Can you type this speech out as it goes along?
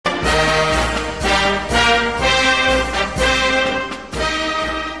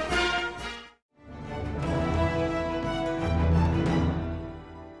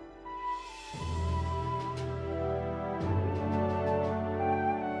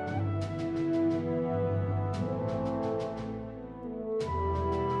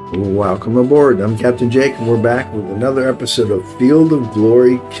Welcome aboard. I'm Captain Jake, and we're back with another episode of Field of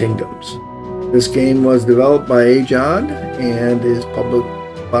Glory Kingdoms. This game was developed by AGEOD and is published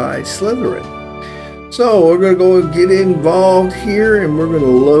by Slytherin. So we're going to go and get involved here, and we're going to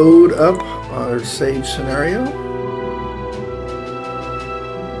load up our save scenario.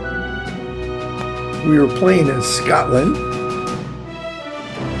 We were playing in Scotland.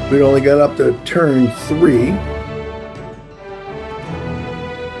 We'd only got up to turn 3.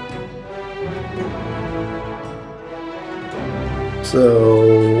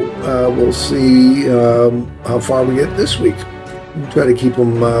 So we'll see how far we get this week. We'll try to keep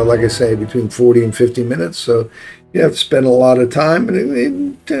them, like I say, between 40 and 50 minutes. So you have to spend a lot of time,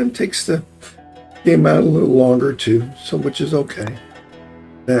 and it takes the game out a little longer too, so which is okay.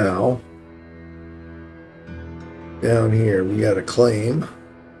 Now, down here, we got a claim.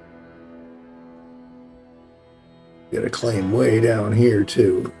 Got a claim way down here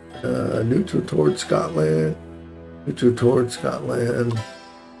too. Neutral towards Scotland. Neutral towards Scotland.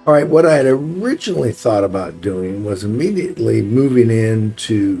 All right, what I had originally thought about doing was immediately moving in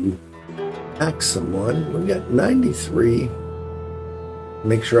to attack someone. We got 93.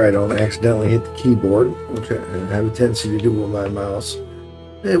 Make sure I don't accidentally hit the keyboard, which I have a tendency to do with my mouse.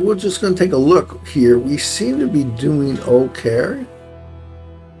 And we're just going to take a look here. We seem to be doing okay.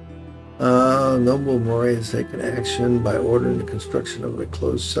 Noble Moray has taken action by ordering the construction of a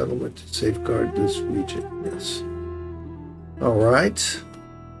closed settlement to safeguard this region. Yes. All right.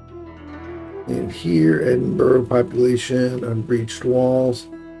 And here, Edinburgh population, unbreached walls.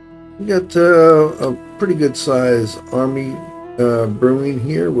 We got a pretty good size army brewing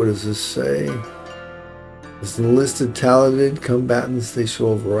here. What does this say? As enlisted talented combatants, they show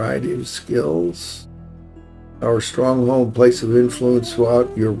a variety of skills. Our stronghold, place of influence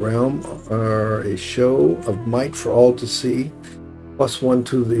throughout your realm, are a show of might for all to see. +1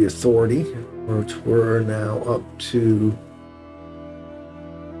 to the authority, which we're now up to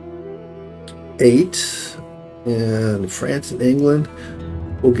 8. And France and England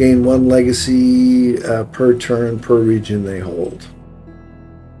will gain 1 legacy per turn per region they hold,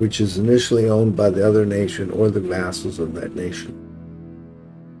 which is initially owned by the other nation or the vassals of that nation.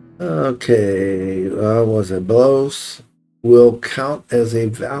 Okay, was it Belos will count as a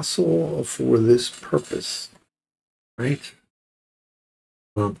vassal for this purpose, right?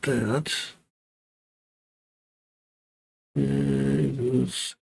 About that. And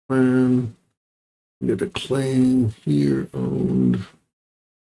get a claim here owned.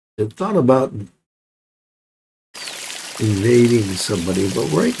 I thought about invading somebody,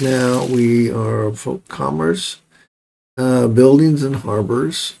 but right now we are folk commerce, buildings and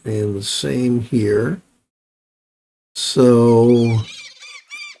harbors, and the same here. So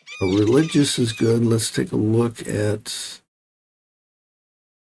religious is good. Let's take a look at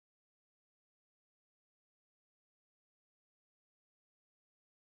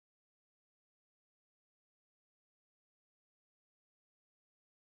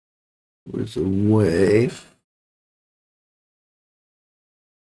where's the way.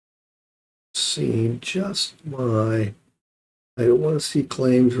 See just my, I don't want to see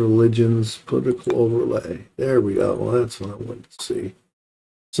claims, religions, political overlay. There we go. Well, that's what I want to see.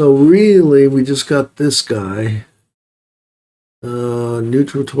 So really, we just got this guy.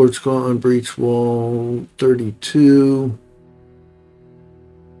 Neutral towards Scotland, breach wall, 32.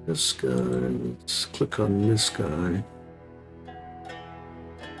 This guy, let's click on this guy.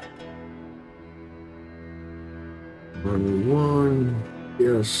 Army 1,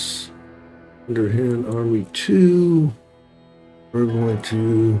 yes. Underhand Army 2. We're going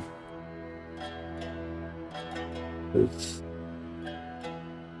to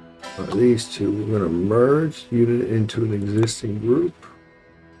these two. We're going to merge unit into an existing group.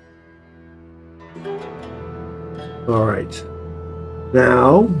 All right.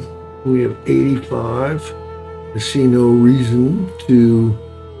 Now we have 85. I see no reason to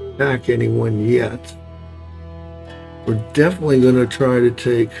attack anyone yet. We're definitely going to try to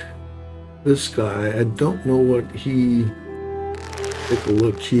take this guy. I don't know what he... Take a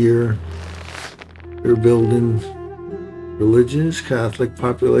look here. They're building. Religion is Catholic.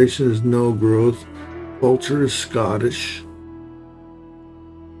 Population is no growth. Culture is Scottish.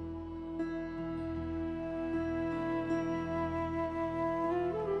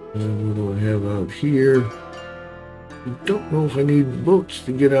 And what do I have out here? I don't know if I need boats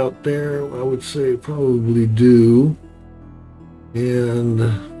to get out there. I would say probably do. And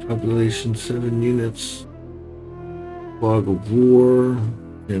population 7 units. Fog of war.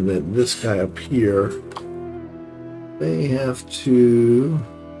 And then this guy up here, they have to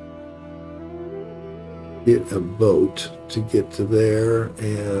get a boat to get to there,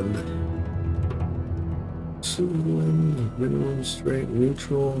 and minimum strength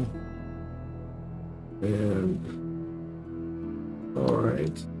neutral, and all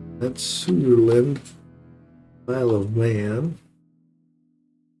right, that's Sunderland, Isle of Man.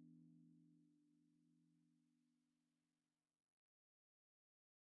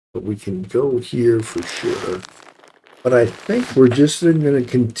 But we can go here for sure. But I think we're just going to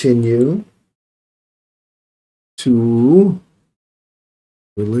continue to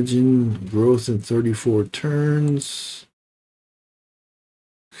religion growth in 34 turns.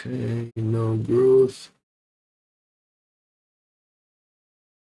 Okay, no growth.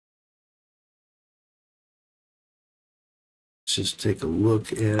 Let's just take a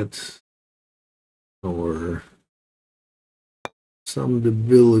look at our some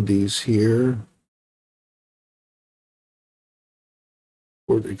abilities here.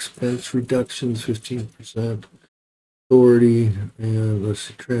 For expense reductions, 15%. Authority, and let's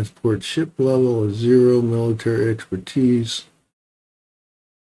see, transport ship level is 0, military expertise.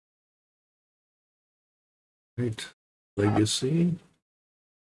 Right, legacy.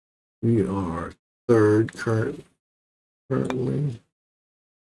 We are third currently,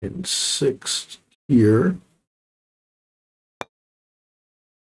 in 6th here.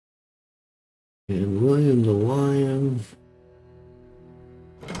 And William the Lion.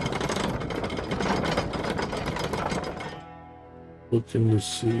 Looking to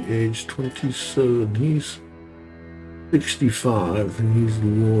see age 27. He's 65 and he's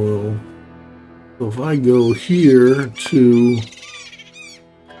loyal. So if I go here to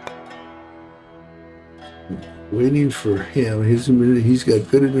waiting for him, he's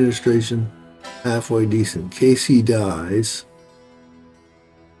got good administration, halfway decent. In case he dies,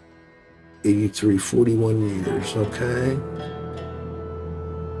 83, 41 years, okay?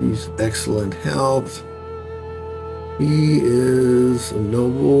 He's excellent health. He is a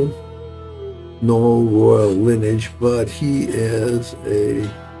noble, no royal lineage, but he is a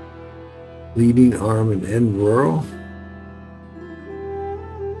leading arm in Edinburgh.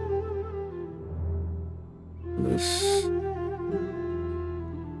 This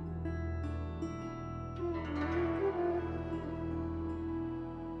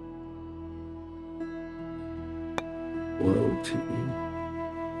loyalty.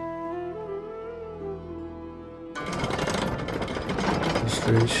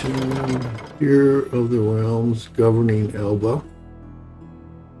 Here of the realms governing Elba.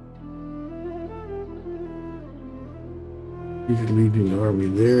 He's leading an army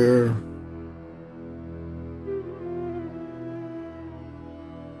there.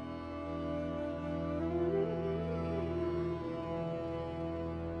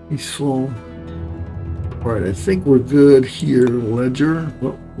 Peaceful. All right, I think we're good here. Ledger.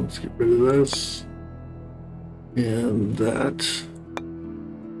 Well, let's get rid of this. And that.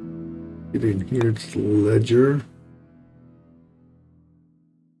 Get in here to the ledger.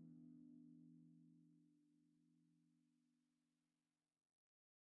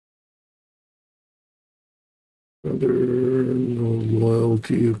 Other no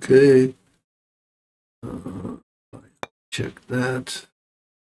loyalty, okay. Check that.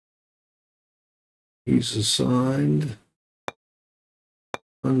 He's assigned.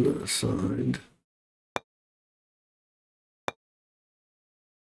 Unassigned.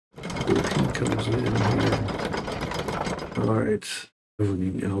 He comes in here. All right,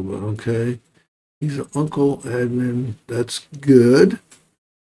 governing Elba. Okay, he's an uncle admin. That's good.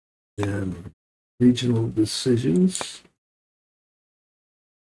 And regional decisions.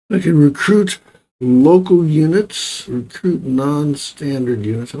 I can recruit local units, recruit non-standard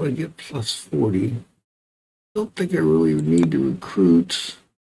units. How do I get plus 40? Don't think I really need to recruit.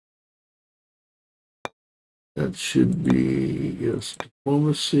 That should be, yes,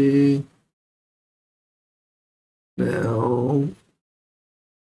 diplomacy. Now,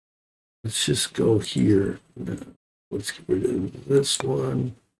 let's just go here. Let's get rid of this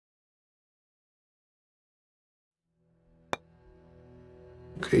one.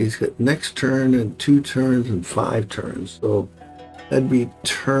 Okay, he's got next turn and 2 turns and 5 turns. So that'd be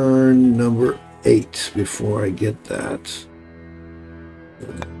turn number 8 before I get that.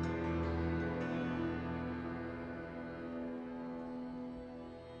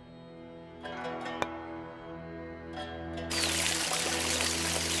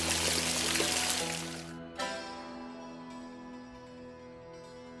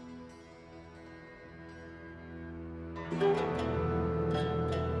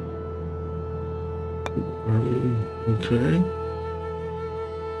 Okay.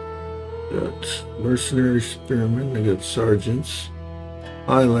 Got mercenary spearmen. I got sergeants,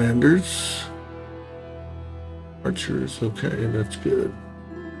 Highlanders. Archers, okay, that's good.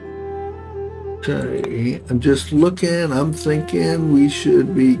 Okay, I'm just looking, I'm thinking we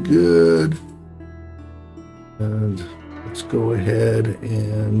should be good. And let's go ahead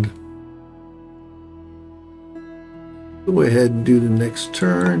and do the next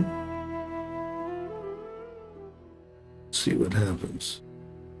turn. See what happens.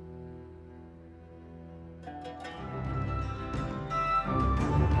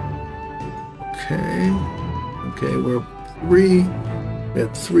 Okay, we're we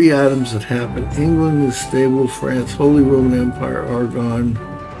have 3 items that happen. England is stable, France, Holy Roman Empire, Aragon,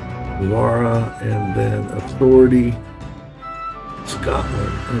 Navarra, and then authority,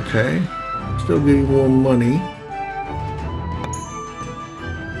 Scotland. Okay, still getting more money.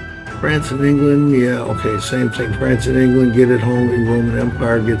 France and England, yeah, okay, same thing. France and England get it, Holy Roman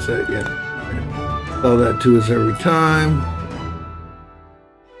Empire gets that, yeah. Tell that to us every time.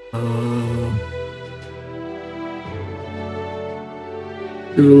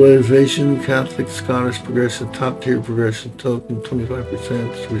 Civilization, Catholic, Scottish, progressive, top tier progressive token,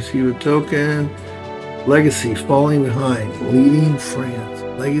 25%. Receive a token. Legacy, falling behind. Leading France.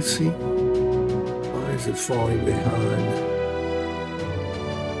 Legacy? Why is it falling behind?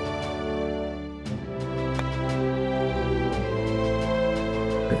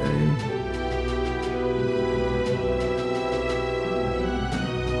 Okay.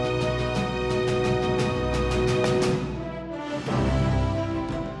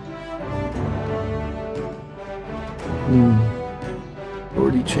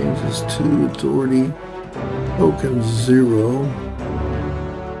 Authority changes to authority. Token 0.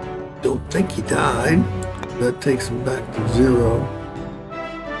 Don't think he died. That takes him back to 0.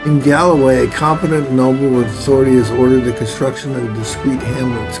 In Galloway, a competent noble with authority has ordered the construction of a discreet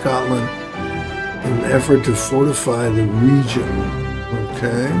hamlet in Scotland in an effort to fortify the region.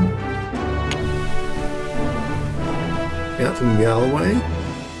 Okay. Yeah, in Galloway.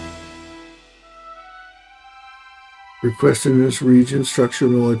 Requested in this region, structure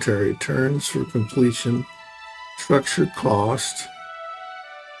military. Turns for completion. Structure cost.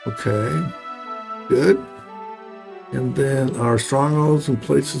 Okay. Good. And then our strongholds and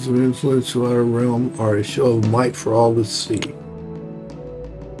places of influence throughout our realm are a show of might for all to see.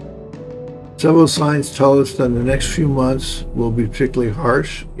 Several signs tell us that the next few months will be particularly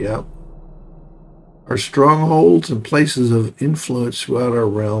harsh. Yep. Our strongholds and places of influence throughout our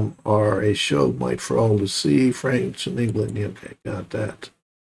realm are a show of might for all to see. France and England. Okay, got that.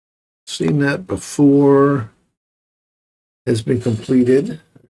 Seen that before. Has been completed.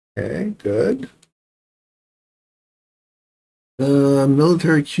 Okay, good.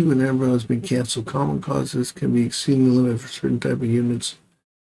 Military queue in Edinburgh has been canceled. Common causes can be exceeding the limit for certain type of units.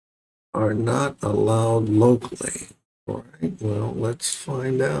 Are not allowed locally. All right, well, let's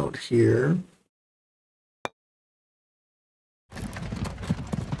find out here.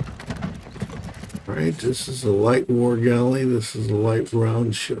 All right, this is a light war galley. This is a light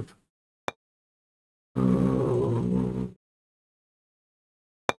round ship.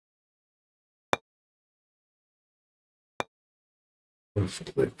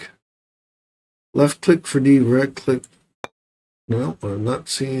 Left click. Left click for D, right click. No, I'm not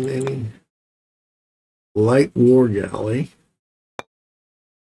seeing any. Light war galley.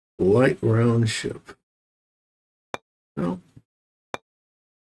 Light round ship. No.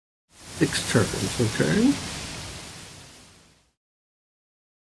 6 turns, okay.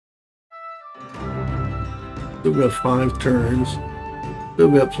 Still got 5 turns.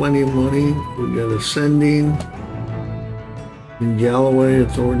 Still got plenty of money. We got ascending. In Galloway,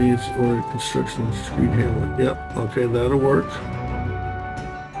 authorities ordered construction of street hamlet. Yep, okay, that'll work.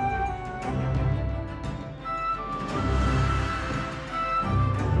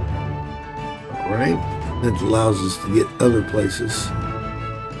 All right, that allows us to get other places.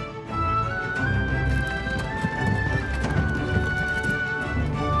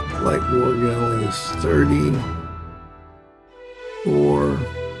 Light war galley is 30. 4.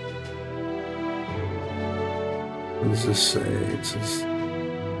 What does this say? It says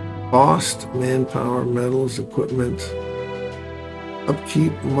cost, manpower, metals, equipment,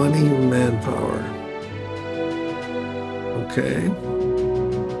 upkeep, money, manpower. Okay.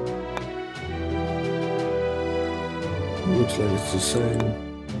 Looks like it's the same.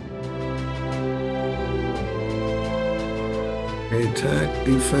 Attack,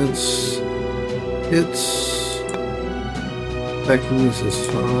 defense, hits, effectiveness is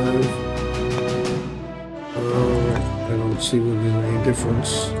 5. I don't see what is any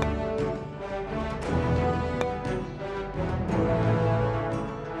difference.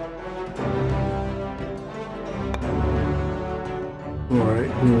 All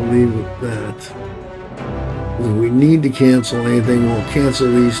right, I'm going to leave with that. If we need to cancel anything, we'll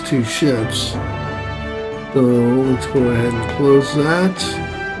cancel these two ships. So let's go ahead and close that.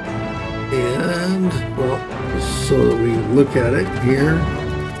 And, well, just so that we look at it here,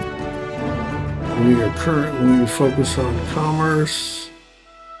 we are currently focused on commerce.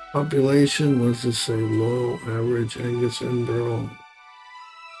 Population, what's this say? Low, average, Angus, and Burl.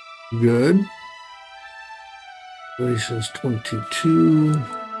 Good. Population is 22.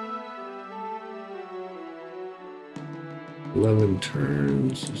 11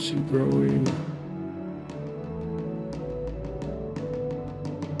 turns. Is she growing?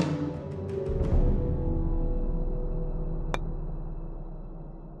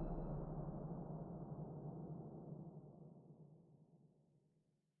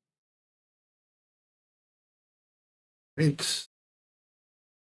 Right.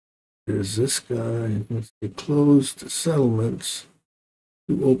 There's this guy. Let's see, closed settlements.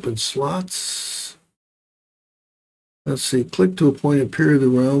 2 open slots. Let's see, click to appoint a peer of the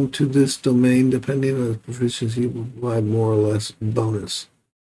realm to this domain, depending on the proficiency, will provide more or less bonus.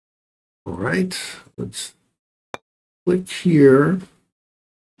 All right, let's click here.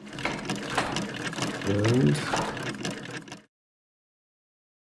 And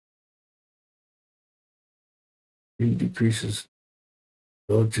it decreases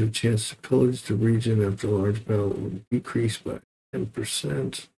relative chance to pillage the region after a large battle will decrease by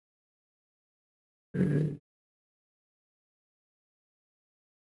 10%. Okay.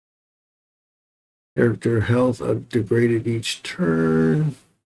 Character health degraded each turn.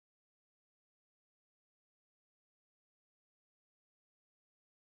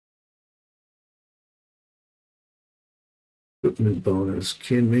 Equipment bonus.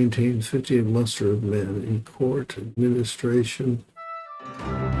 Can maintain 50 muster of men in court administration.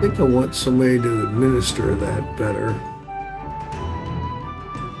 I think I want somebody to administer that better.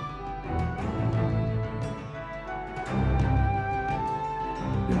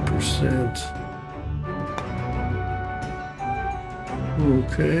 %.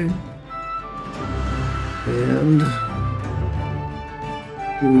 Okay. And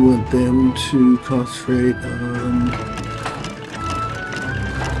we want them to concentrate on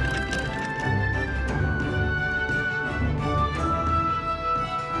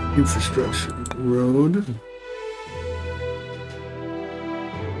infrastructure, road.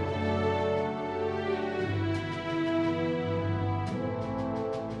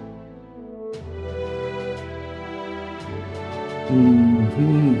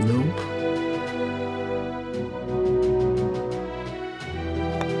 Nope.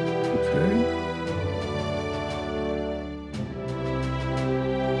 Okay.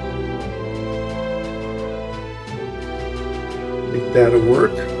 Make that'll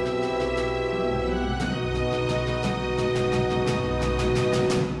work.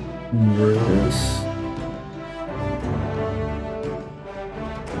 This.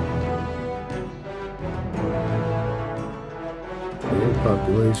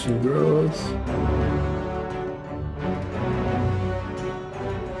 Population growth.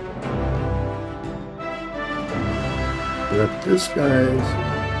 Got this guy's.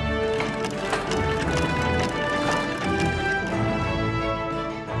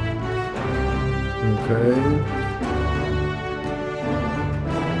 Okay.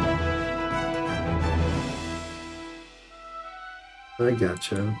 I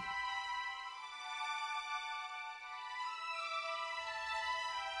gotcha.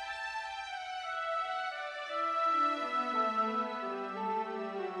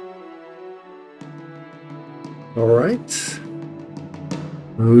 All right.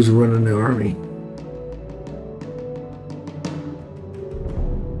 Who's running the army?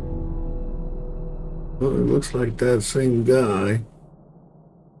 Well, it looks like that same guy.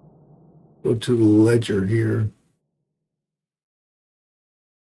 Go to the ledger here.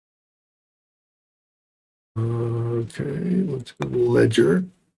 Okay, let's go to the ledger.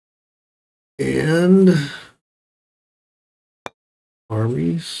 And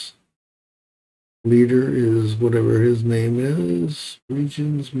armies. Leader is whatever his name is.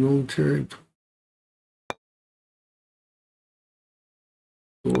 Regions, military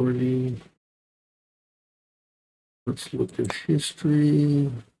authority. Let's look at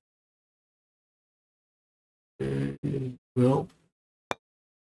history. Okay. Well,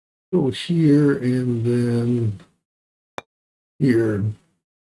 go here and then here.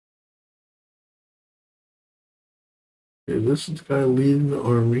 Okay, this is the guy leading the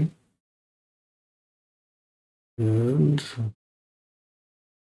army. And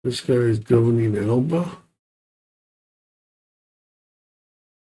this guy is governing Elba.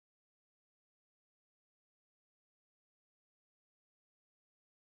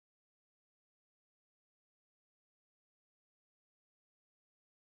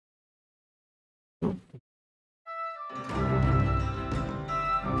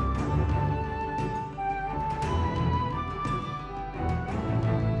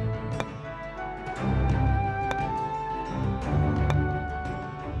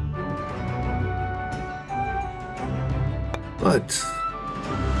 But,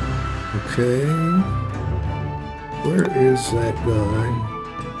 okay, where is that guy?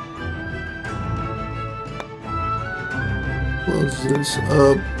 Close this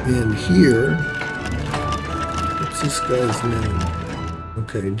up in here. What's this guy's name?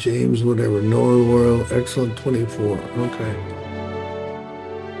 Okay, James, whatever, Noah Royal, excellent 24. Okay.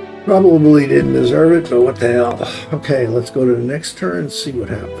 Probably didn't deserve it, but what the hell. Okay, let's go to the next turn and see what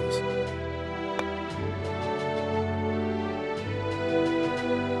happens.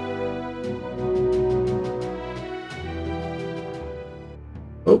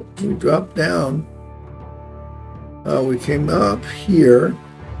 Oh, we dropped down. We came up here.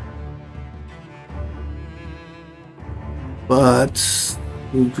 But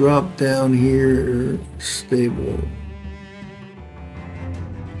we dropped down here, stable.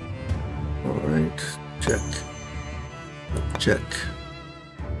 All right, check. Check.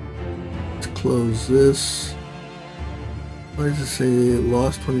 Let's close this. Why does it say it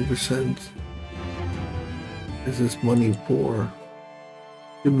lost 20%? Is this money poor?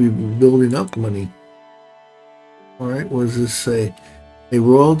 Should be building up money. All right, what does this say? A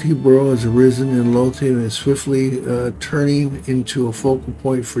royalty borough has arisen in Lothian and is swiftly turning into a focal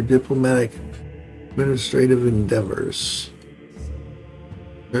point for diplomatic administrative endeavors.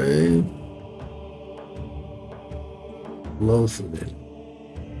 Okay. Lothian.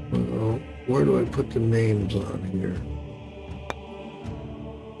 Where do I put the names on here?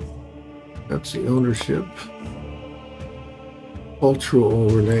 That's the ownership. Cultural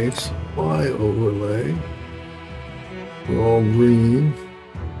overlay, supply overlay. We're all green.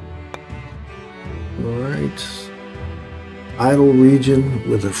 All right. Idle region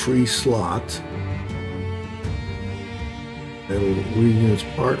with a free slot. Idle region is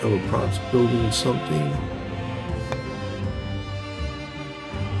part of a possibility of something.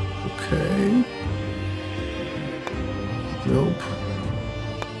 Okay. Nope.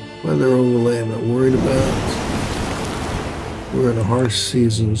 Weather overlay I'm not worried about. We're in a harsh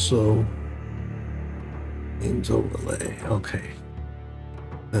season, so means overlay. Okay.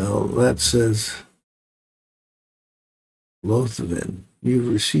 Now that says Lothian. You've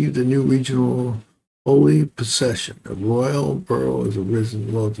received a new regional holy possession. A royal borough has arisen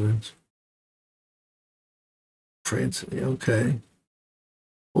in Lothian. France. Okay.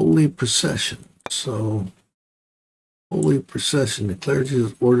 Holy procession. So holy procession. The clergy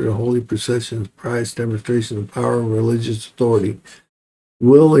has ordered a holy procession as prize demonstration of power and religious authority.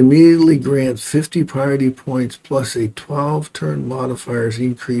 Will immediately grant 50 piety points plus a 12-turn modifiers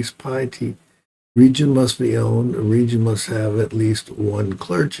increase piety. Region must be owned. A region must have at least one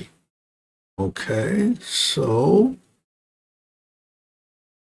clergy. Okay, so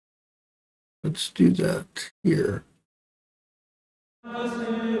let's do that here.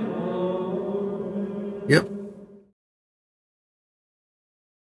 Yep.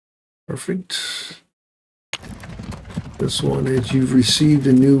 Perfect. This one is you've received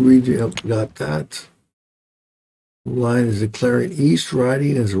a new region. Yep, got that. Line is declaring East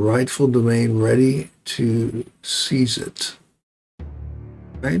Riding as a rightful domain, ready to seize it.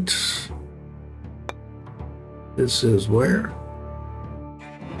 Right. This is where?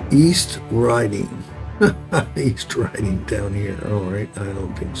 East Riding. East Riding down here. All right, I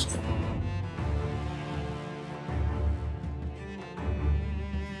don't think so.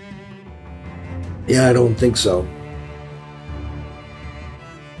 Yeah, I don't think so.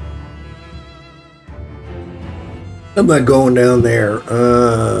 I'm not going down there.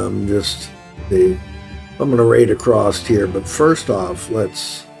 I'm going to raid across here. But first off,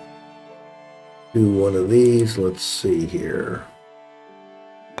 let's do one of these. Let's see here.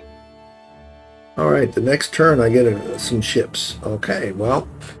 All right, the next turn I get some ships. Okay, well,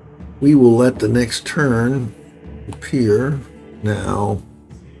 we will let the next turn appear now.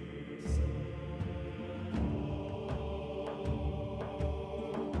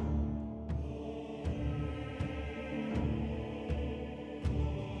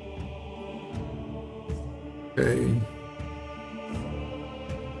 Okay.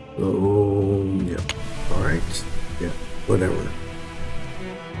 So, yeah. All right. Yeah, whatever.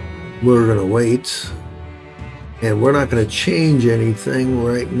 We're going to wait. And we're not going to change anything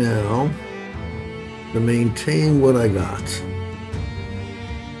right now to maintain what I got.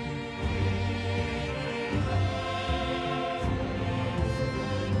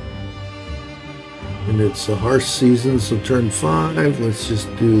 And it's a harsh season, so turn 5. Let's just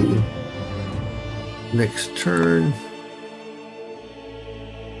do next turn.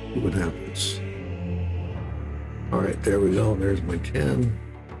 See what happens. All right, there we go. There's my 10.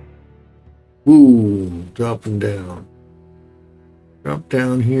 Woo, dropping down. Drop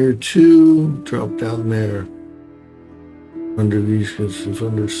down here too. Drop down there. under these conditions,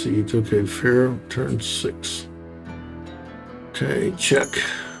 under siege. Okay, Pharaoh turn 6. Okay, check.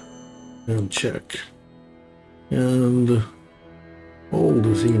 And check. And how old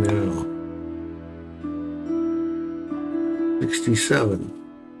is he now? 67.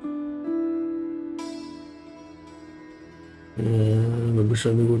 And I wish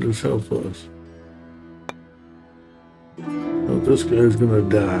I knew what his health was. Oh, this guy's gonna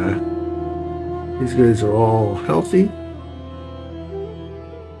die. These guys are all healthy.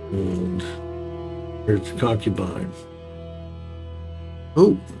 And here's the concubine.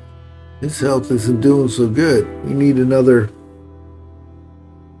 Oh, his health isn't doing so good. We need another.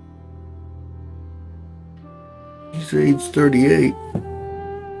 He's age 38.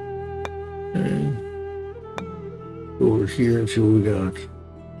 Okay. Go over here and see what we got.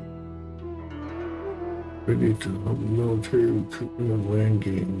 Ready to help military recruitment and land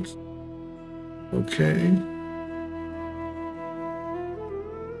gains. Okay.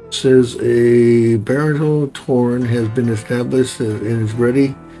 Says a barrel torn has been established and is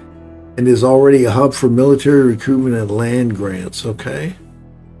ready and is already a hub for military recruitment and land grants. Okay.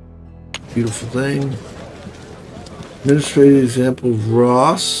 Beautiful thing. Administrative example of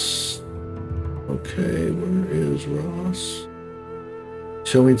Ross. Okay, where is Ross?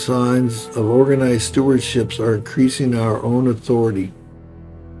 Showing signs of organized stewardships are increasing our own authority.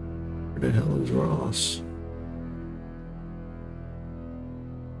 Where the hell is Ross?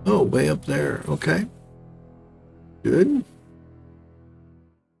 Oh, way up there. Okay. Good.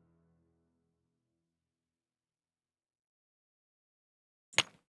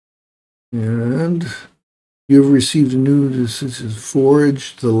 And you have received a new decision,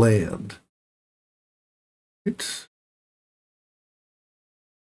 forage the land. Right.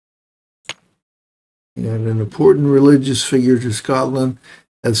 And an important religious figure to Scotland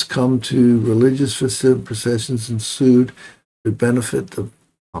has come to religious festive processions ensued to benefit the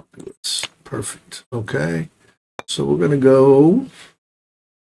populace. Perfect. Okay. So we're going to go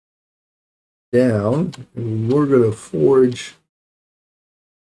down and we're going to forge.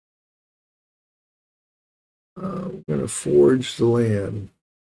 We're going to forge the land.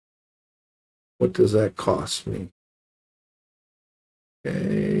 What does that cost me?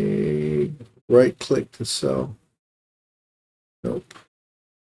 Okay. Right click to sell. Nope.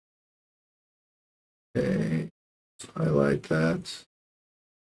 Okay. Highlight that.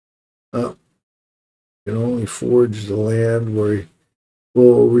 Oh, you can only forge the land where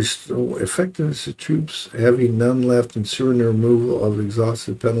will restore effectiveness of troops, having none left, ensuring the removal of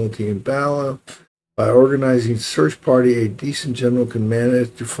exhausted penalty and ballot. By organizing search party, a decent general can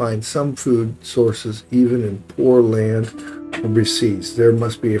manage to find some food sources even in poor land or besieged. There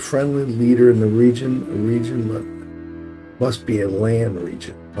must be a friendly leader in the region. A region must be a land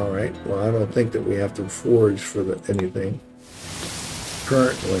region. All right. Well, I don't think that we have to forage for anything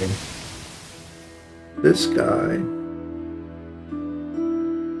currently. This guy.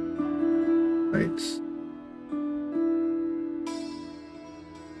 Right.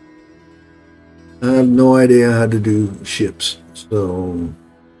 I have no idea how to do ships, so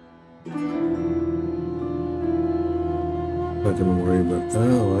I'm not going to worry about.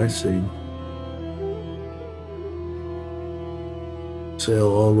 Oh, I see. Sail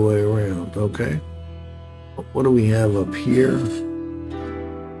all the way around. Okay. What do we have up here?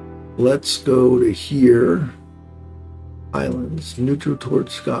 Let's go to here. Islands, neutral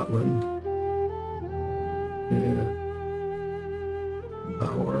towards Scotland. Yeah.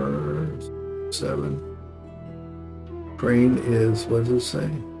 Power 7. Crane is, what does it say?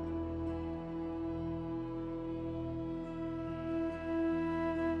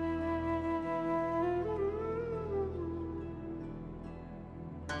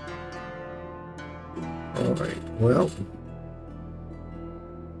 All right, well.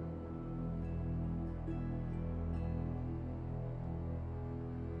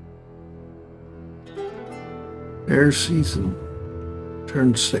 Air season.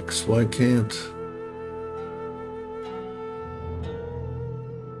 Turn 6. Why can't?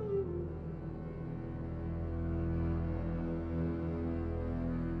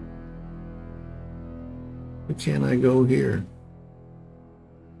 Why can't I go here?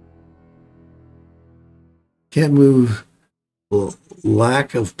 Can't move. Well,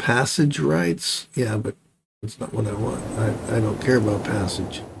 lack of passage rights? Yeah, but that's not what I want. I don't care about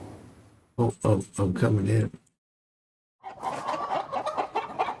passage. Oh, I'm coming in.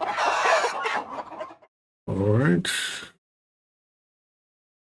 All right.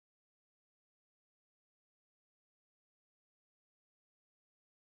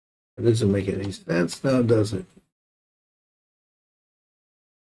 That doesn't make any sense now, does it?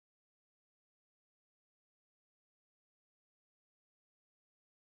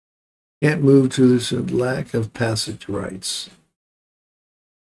 Can't move to this lack of passage rights.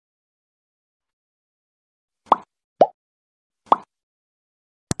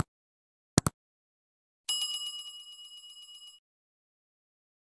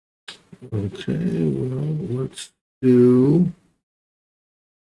 Okay, well, let's do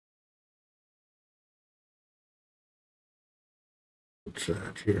what's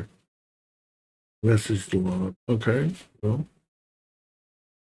that here? Message log. Okay, well,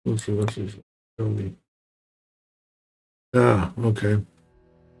 what's the message? Tell me. Ah, okay.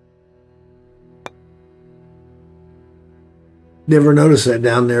 Never noticed that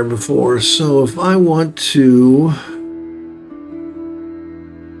down there before. So if I want to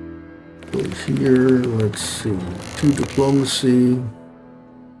go here, let's see, to diplomacy,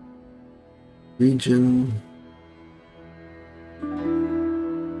 region.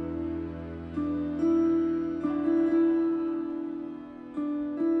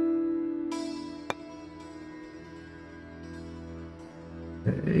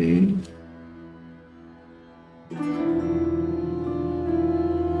 Okay.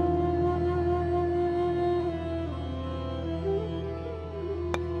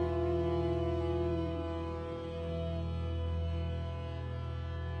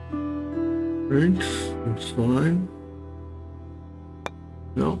 Right, that's fine.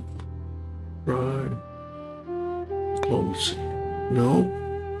 No. Try. Diplomacy. No.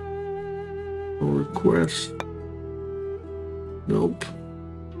 No request. Nope.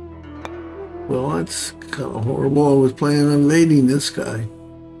 Well, that's kind of horrible. I was planning on invading this guy.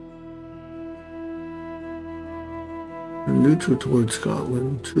 I'm neutral towards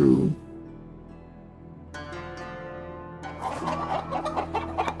Scotland, too.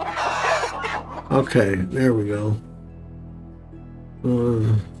 Okay, there we go.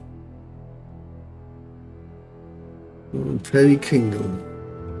 Petty Kingdom.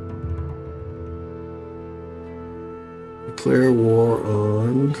 Declare war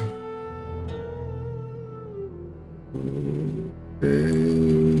on.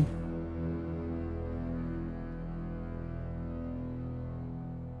 Okay.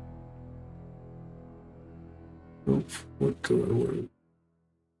 Oops, what do I want?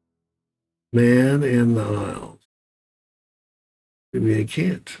 Man and the Isles. Maybe I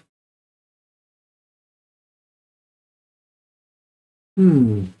can't.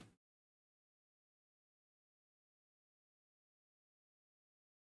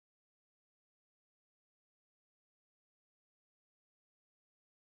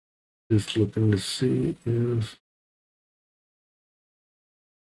 Just looking to see if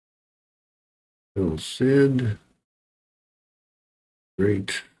El Cid,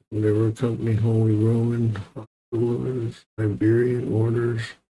 Great, whatever company, Holy Roman, Hospitals, Iberian Orders,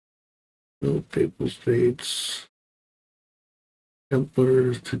 no Papal States,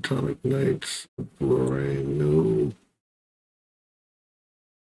 Templars, Teutonic Knights, Lorraine, no.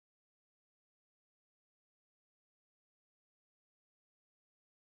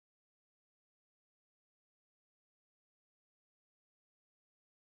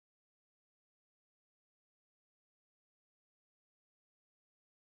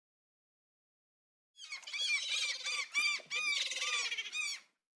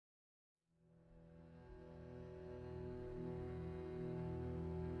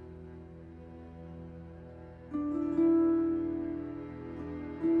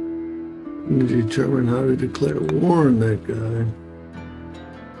 To determine how to declare war on that guy.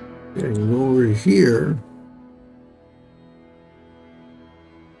 Okay, I can go over here.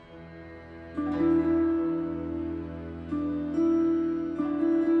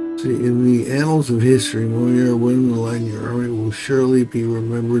 See, in the annals of history, when you are winning the line, your army will surely be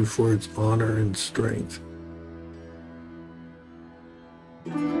remembered for its honor and strength.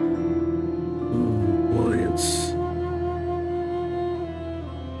 Alliance.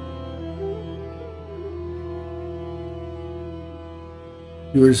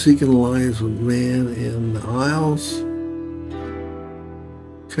 You are seeking alliance with man and the Isles.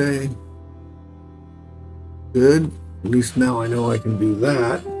 Okay. Good. At least now I know I can do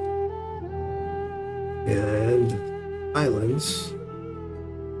that. And islands.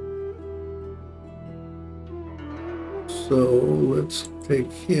 So let's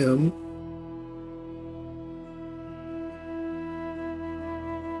take him.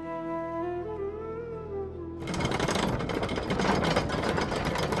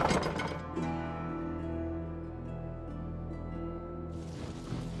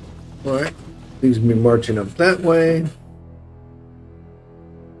 All right, these will be marching up that way.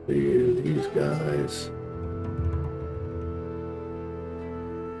 These guys.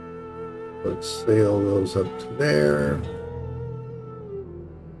 Let's sail those up to there.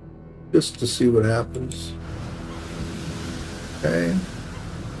 just to see what happens. Okay.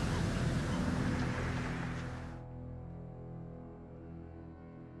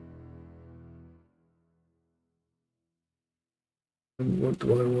 And what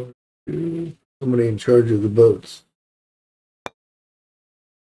do I want to do? Somebody in charge of the boats.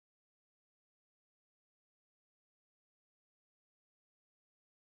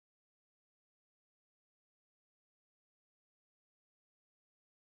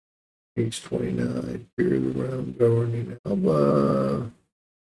 Page 29, period around governing Alba.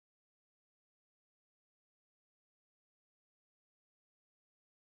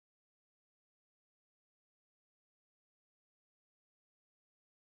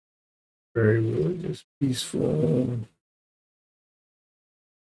 Very religious, peaceful.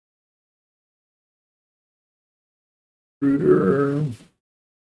 Recruiter.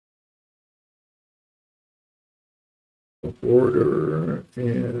 Order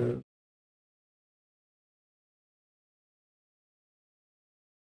and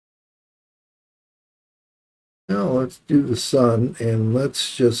now let's do the sun and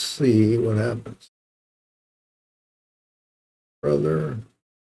let's just see what happens. Brother.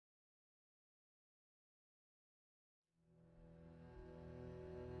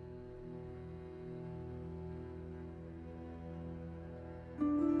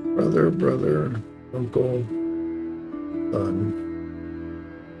 Brother, uncle, son.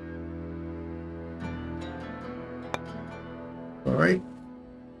 All right.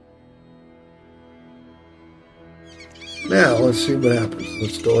 Now let's see what happens.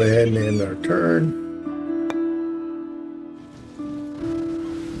 Let's go ahead and end our turn.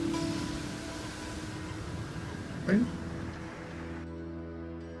 Right.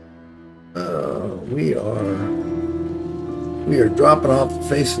 We are dropping off the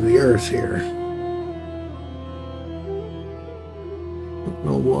face of the earth here. Don't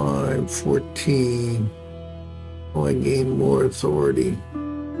know why. 14. Oh, I gain more authority.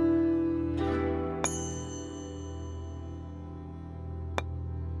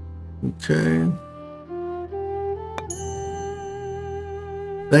 Okay.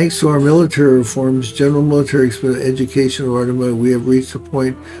 Thanks to our military reforms, general military education of our domain, we have reached a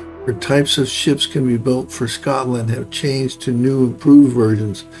point where types of ships can be built for Scotland have changed to new improved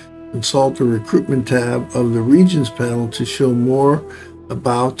versions. Consult the recruitment tab of the regions panel to show more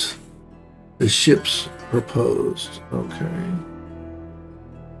about the ships proposed. Okay.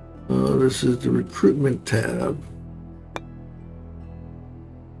 This is the recruitment tab.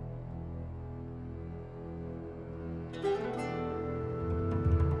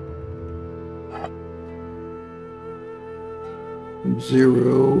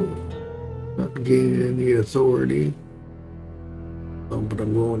 Zero, not gaining any authority. But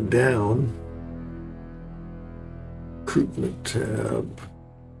I'm going down. Recruitment tab.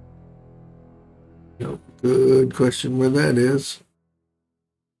 Yep, good question where that is.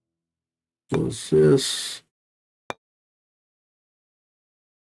 What's this?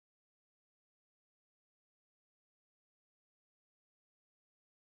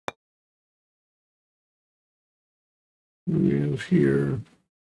 We have here.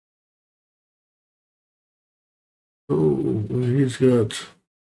 Oh, he's got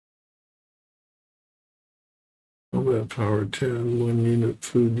combat power 10, 1 unit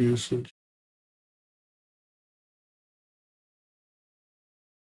food usage.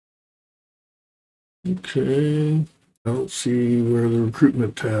 Okay, I don't see where the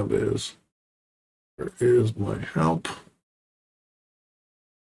recruitment tab is. Where is my help?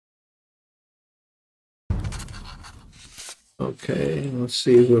 Okay, let's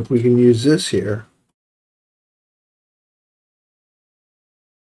see if we can use this here.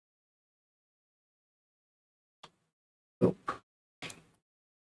 Nope.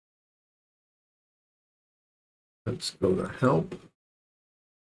 Let's go to help.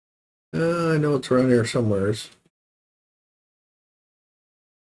 I know it's around here somewhere.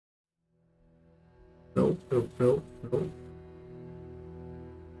 Nope.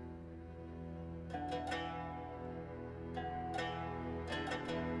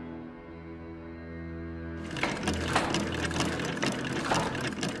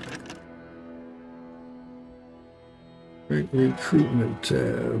 Recruitment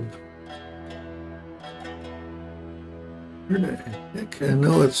tab. Where the heck? I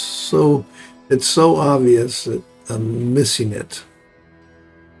know it's so obvious that I'm missing it.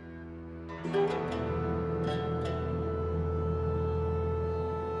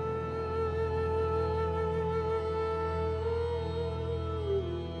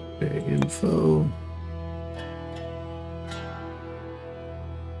 Okay, info.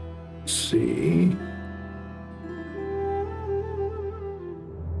 Let's see.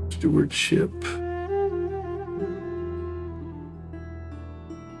 stewardship.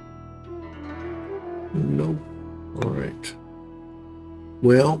 Nope. All right.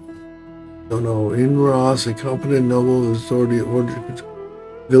 Well, no. In Ross, a competent noble has already ordered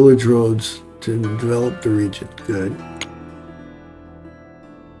village roads to develop the region. Good.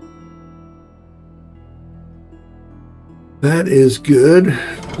 That is good.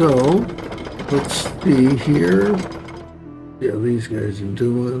 So let's see here. Yeah, these guys are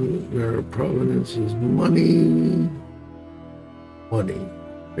doing their provenance is money. Money.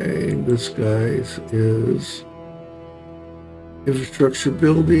 Okay, this guy's is infrastructure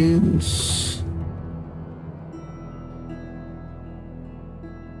buildings.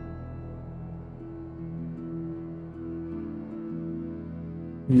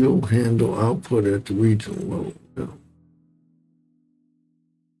 You'll handle output at the regional level. No.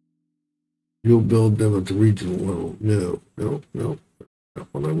 You'll build them at the regional level. No. Not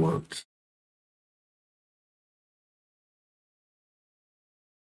what I want.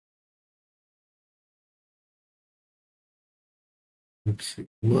 Let's see.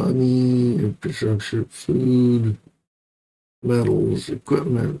 Money, infrastructure, food, metals,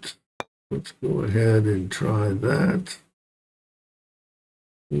 equipment. Let's go ahead and try that.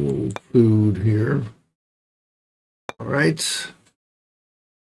 A little food here. All right.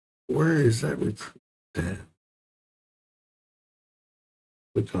 Where is that recruit at?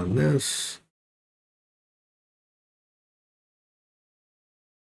 Click on this.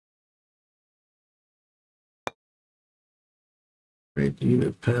 Right,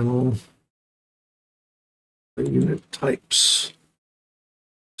 unit panel. Unit types.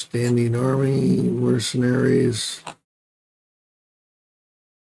 Standing army, mercenaries.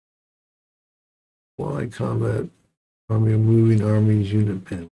 Fly combat, army of moving armies, unit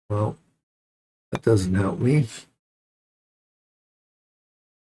panel. Well, that doesn't help me.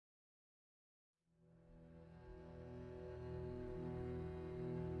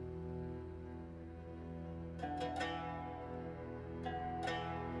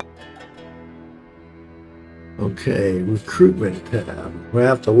 Okay, recruitment tab. We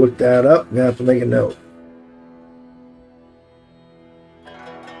have to look that up. We have to make a note.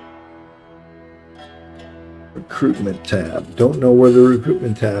 Recruitment tab. Don't know where the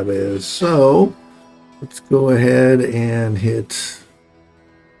recruitment tab is. So let's go ahead and hit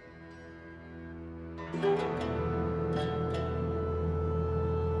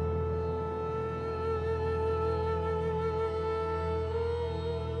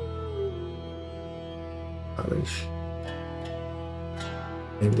Scottish,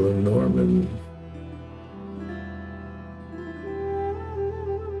 Anglo-Norman.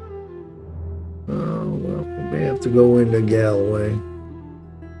 Oh, well, we may have to go into Galloway.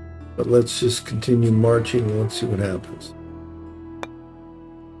 But let's just continue marching and let's see what happens.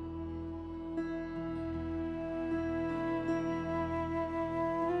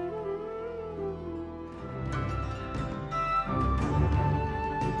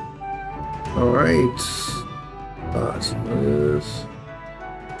 All right. So this.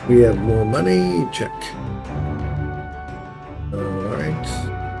 We have more money. Check. All right.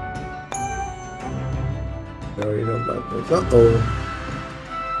 Sorry about this. Uh-oh.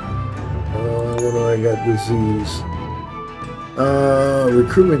 What do I got? Disease.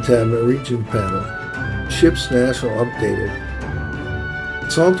 Recruitment tab, region panel. Ships national updated.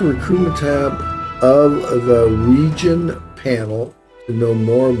 Consult the recruitment tab of the region panel to know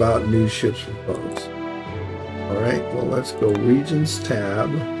more about new ships proposed. All right, well, let's go regions tab.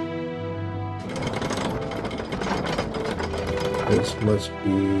 This must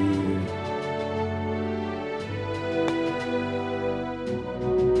be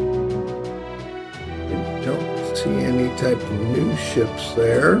I don't see any type of new ships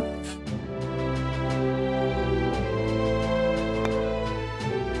there.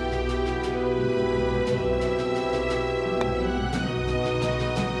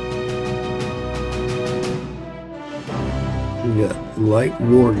 We got light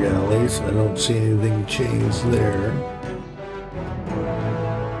war galleys. I don't see anything changed there.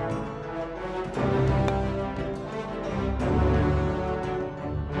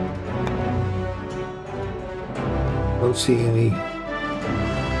 Don't see any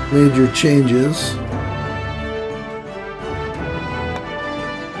major changes.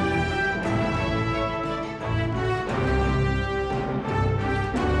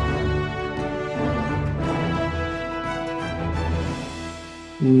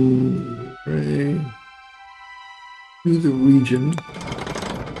 Okay. To the region.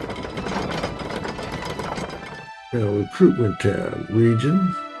 Now, recruitment tab,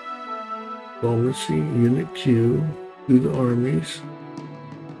 region, diplomacy, unit Q, to the armies,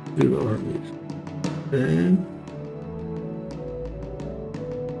 Two armies. Okay.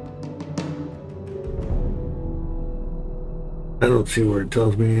 I don't see where it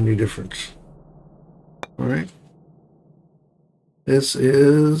tells me any difference. All right. This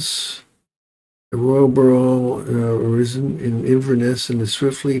is the royal borough arisen in Inverness and is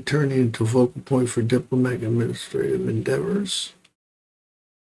swiftly turning into a focal point for diplomatic and administrative endeavors.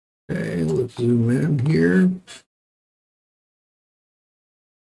 Okay, let's zoom in here.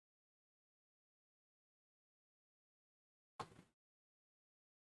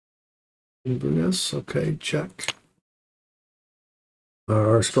 Inverness, okay, check.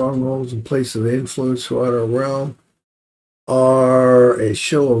 Our strongholds and places of influence throughout our realm are a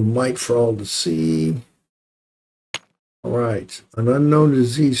show of might for all to see. All right, an unknown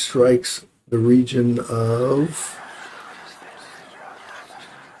disease strikes the region of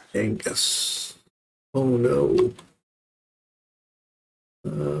Angus. Oh no.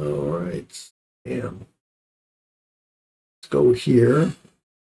 All right, damn. Let's go here.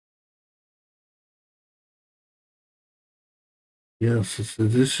 Yes,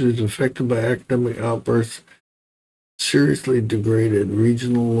 this is affected by academic outbursts, seriously degraded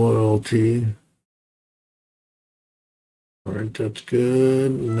regional loyalty. All right, that's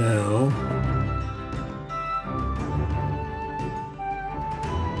good. Now,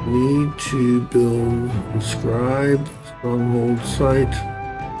 need to build a scribe, stronghold site,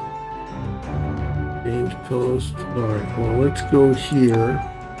 change post. All right, well, let's go here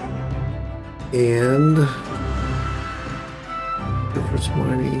and surface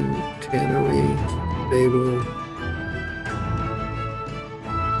mining, tannery, stable,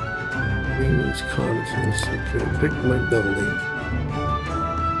 Green's cottages. Okay, pick my building.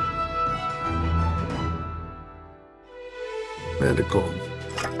 Medical.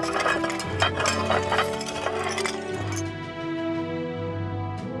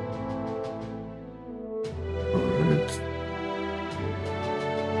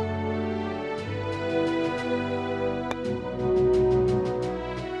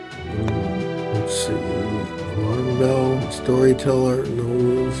 Storyteller,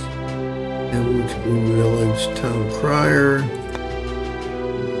 knows Hamlet's Green Village, Town Crier,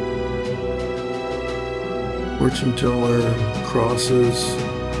 Fortune Teller, Crosses,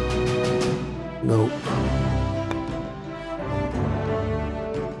 nope.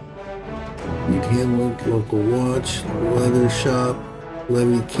 Reed Hamlet, Local Watch, Leather Shop,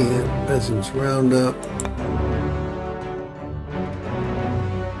 Levy Camp, Peasants Roundup.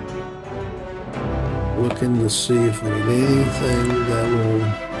 Looking to see if we need anything that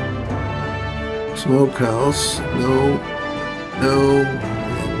will smokehouse. No, no,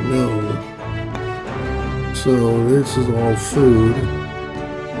 and no. So this is all food.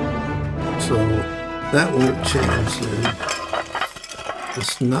 So that won't change then.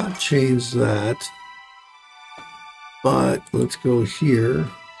 Let's not change that. But let's go here.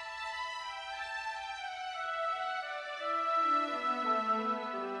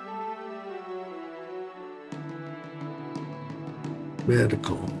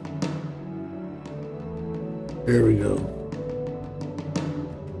 Medical. There we go.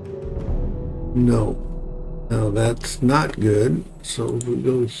 No. Now that's not good. So if we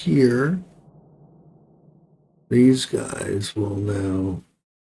go here, these guys will now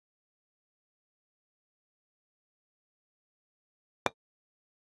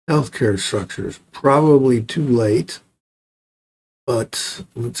healthcare structures. Probably too late, but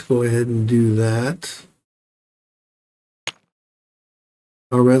let's go ahead and do that.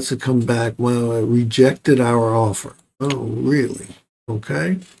 Our rents have come back. Well, it rejected our offer. Oh, really?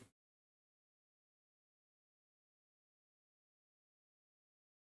 Okay.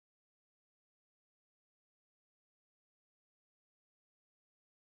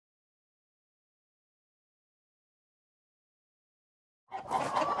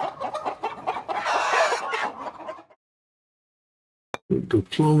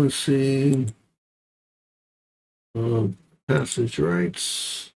 Diplomacy. Passage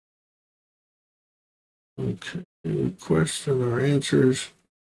rights. Okay. Question our answers.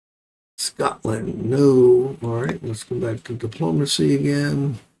 Scotland, no. All right, let's go back to diplomacy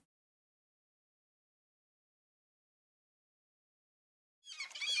again.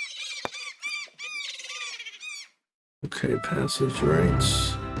 Okay, passage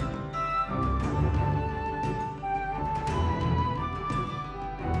rights.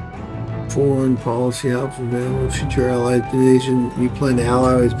 Foreign policy help available. Future allied nation. You plan to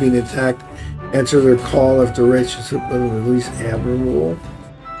ally is being attacked. Answer their call if the relationship is at least admirable.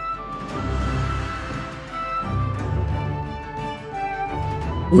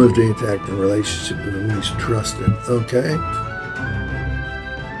 Or if they attack the relationship is at least trusted. Okay.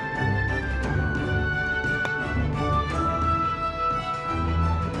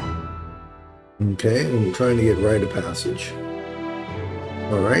 Okay, I'm trying to get rite of passage.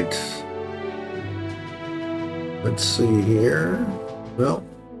 All right. Let's see here. Well,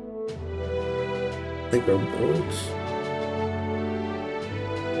 take our boats.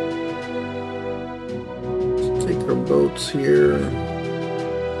 Let's take our boats here.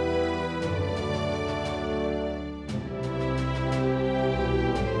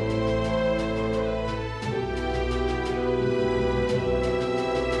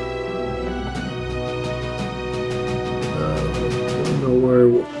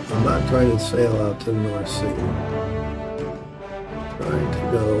 I'm not trying to sail out to the North Sea. I'm trying to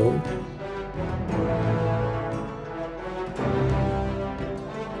go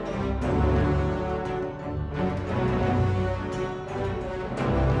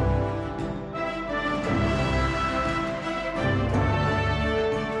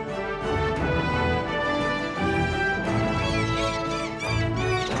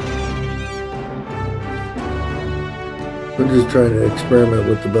I'm just trying to experiment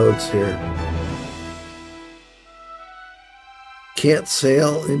with the boats here. Can't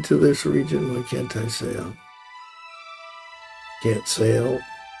sail into this region. Why can't I sail? Can't sail.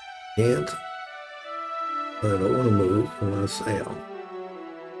 Can't. I don't want to move. I want to sail.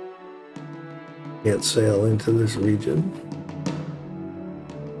 Can't sail into this region.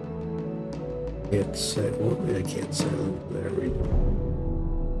 Can't sail. Well, I can't sail into that region.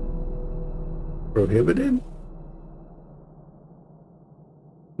 Prohibited?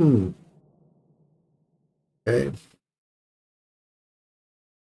 Okay.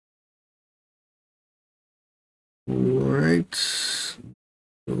 All right.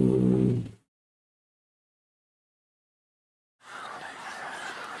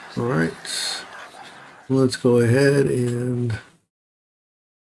 All right. Let's go ahead and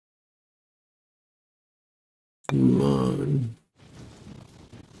move on.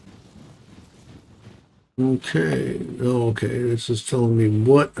 Okay. Okay. This is telling me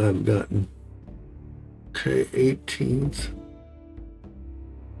what I've gotten. Okay. 18th.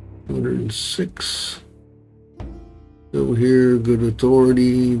 106. Go here. Good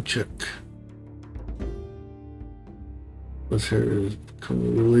authority. Check. What's here?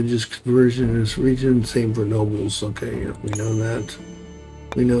 Religious conversion in this region. Same for nobles. Okay. Yeah, we know that.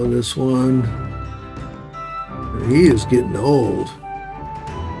 We know this one. He is getting old.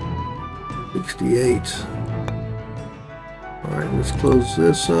 68. All right, let's close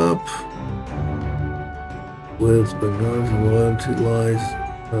this up. With Bernard's loyalty lies.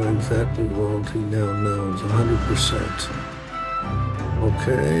 Not exactly loyalty now. No, it's 100%.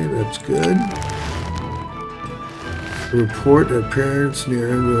 Okay, that's good. Report appearance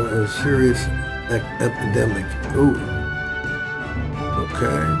near a serious epidemic. Ooh.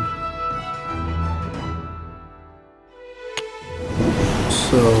 Okay.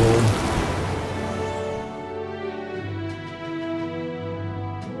 So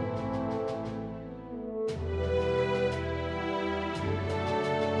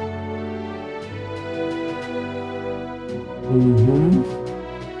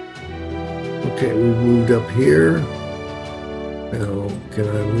okay, we moved up here. Now, can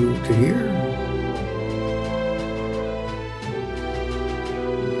I move to here?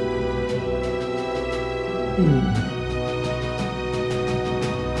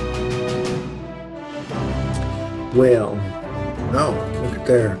 Well, no, look at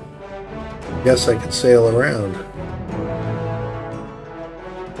there. Guess I could sail around.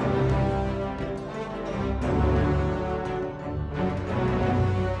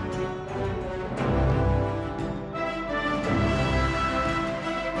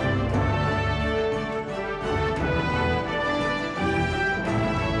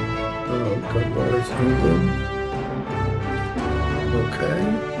 Okay.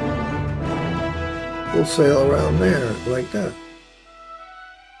 We'll sail around there like that.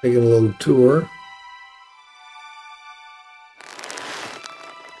 Taking a little tour.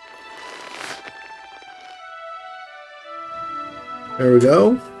 There we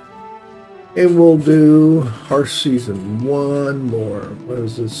go. And we'll do harsh season. One more. What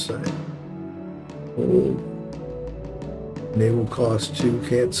does this say? Oh, naval cost 2.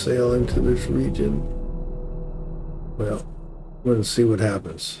 Can't sail into this region. Well, we're going to see what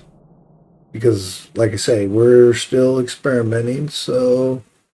happens. Because, like I say, we're still experimenting. So,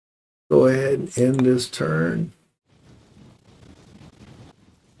 go ahead and end this turn.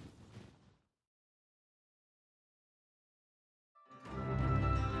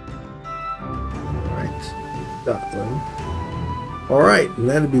 Scotland. All right, and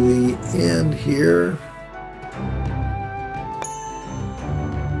that'll be the end here.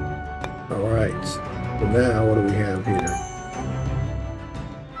 All right, so now what do we have here?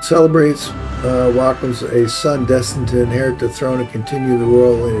 celebrates welcomes a son destined to inherit the throne and continue the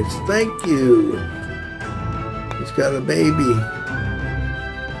royal lineage. Thank you. He's got a baby.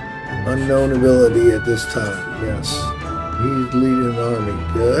 Unknown ability at this time. Yes. He's leading an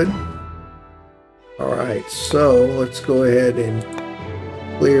army. Good. All right. So let's go ahead and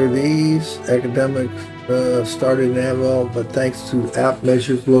clear these. Academic started in Angevins, but thanks to apt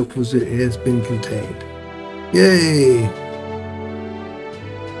measures locals, it has been contained. Yay!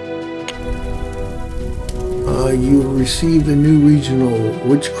 You received a new regional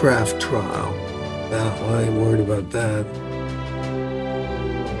witchcraft trial. I ain't worried about that.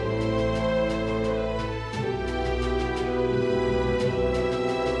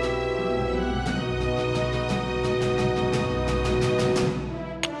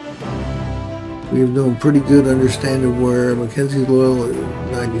 We have no pretty good understanding where Mackenzie's loyal at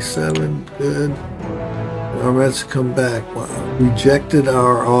 97. Good. Our mets come back. Wow. Rejected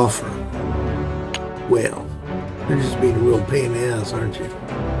our offer. Well, you're just being a real pain in the ass, aren't you?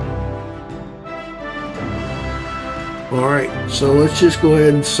 Alright, so let's just go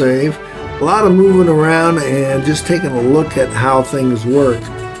ahead and save. A lot of moving around and just taking a look at how things work.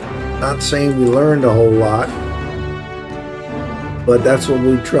 Not saying we learned a whole lot, but that's what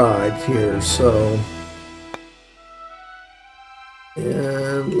we tried here, so.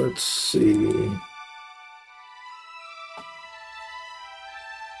 And let's see.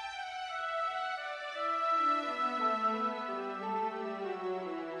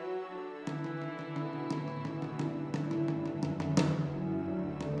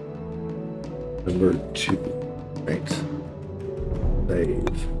 Number 2, right?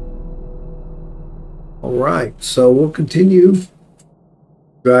 Save. All right, so we'll continue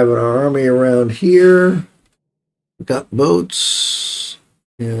driving our army around here. We've got boats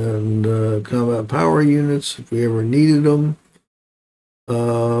and combat power units if we ever needed them.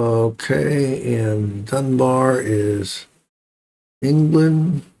 Okay, and Dunbar is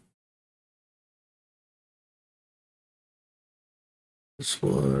England. This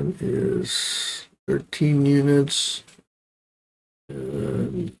one is 13 units.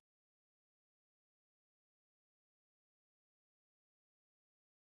 And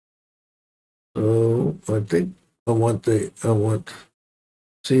so I think I want,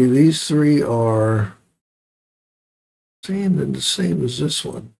 see, these three are saying they're the same as this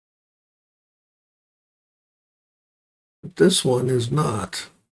one. But this one is not.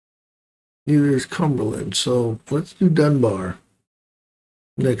 Neither is Cumberland. So let's do Dunbar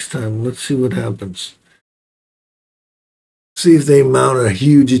next time. Let's see what happens. See if they mount a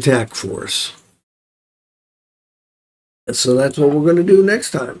huge attack force. And so that's what we're going to do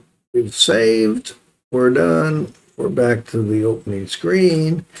next time. We've saved. We're done. We're back to the opening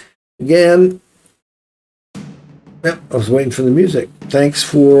screen. Again, yep, I was waiting for the music. Thanks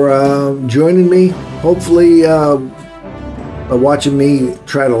for joining me. Hopefully, watching me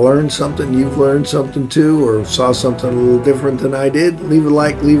try to learn something, you've learned something too, or saw something a little different than I did. Leave a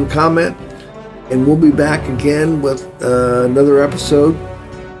like, leave a comment, and we'll be back again with another episode.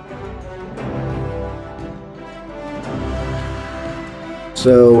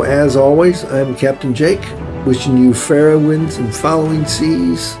 So, as always, I'm Captain Jake, wishing you fair winds and following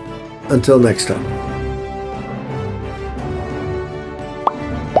seas. Until next time.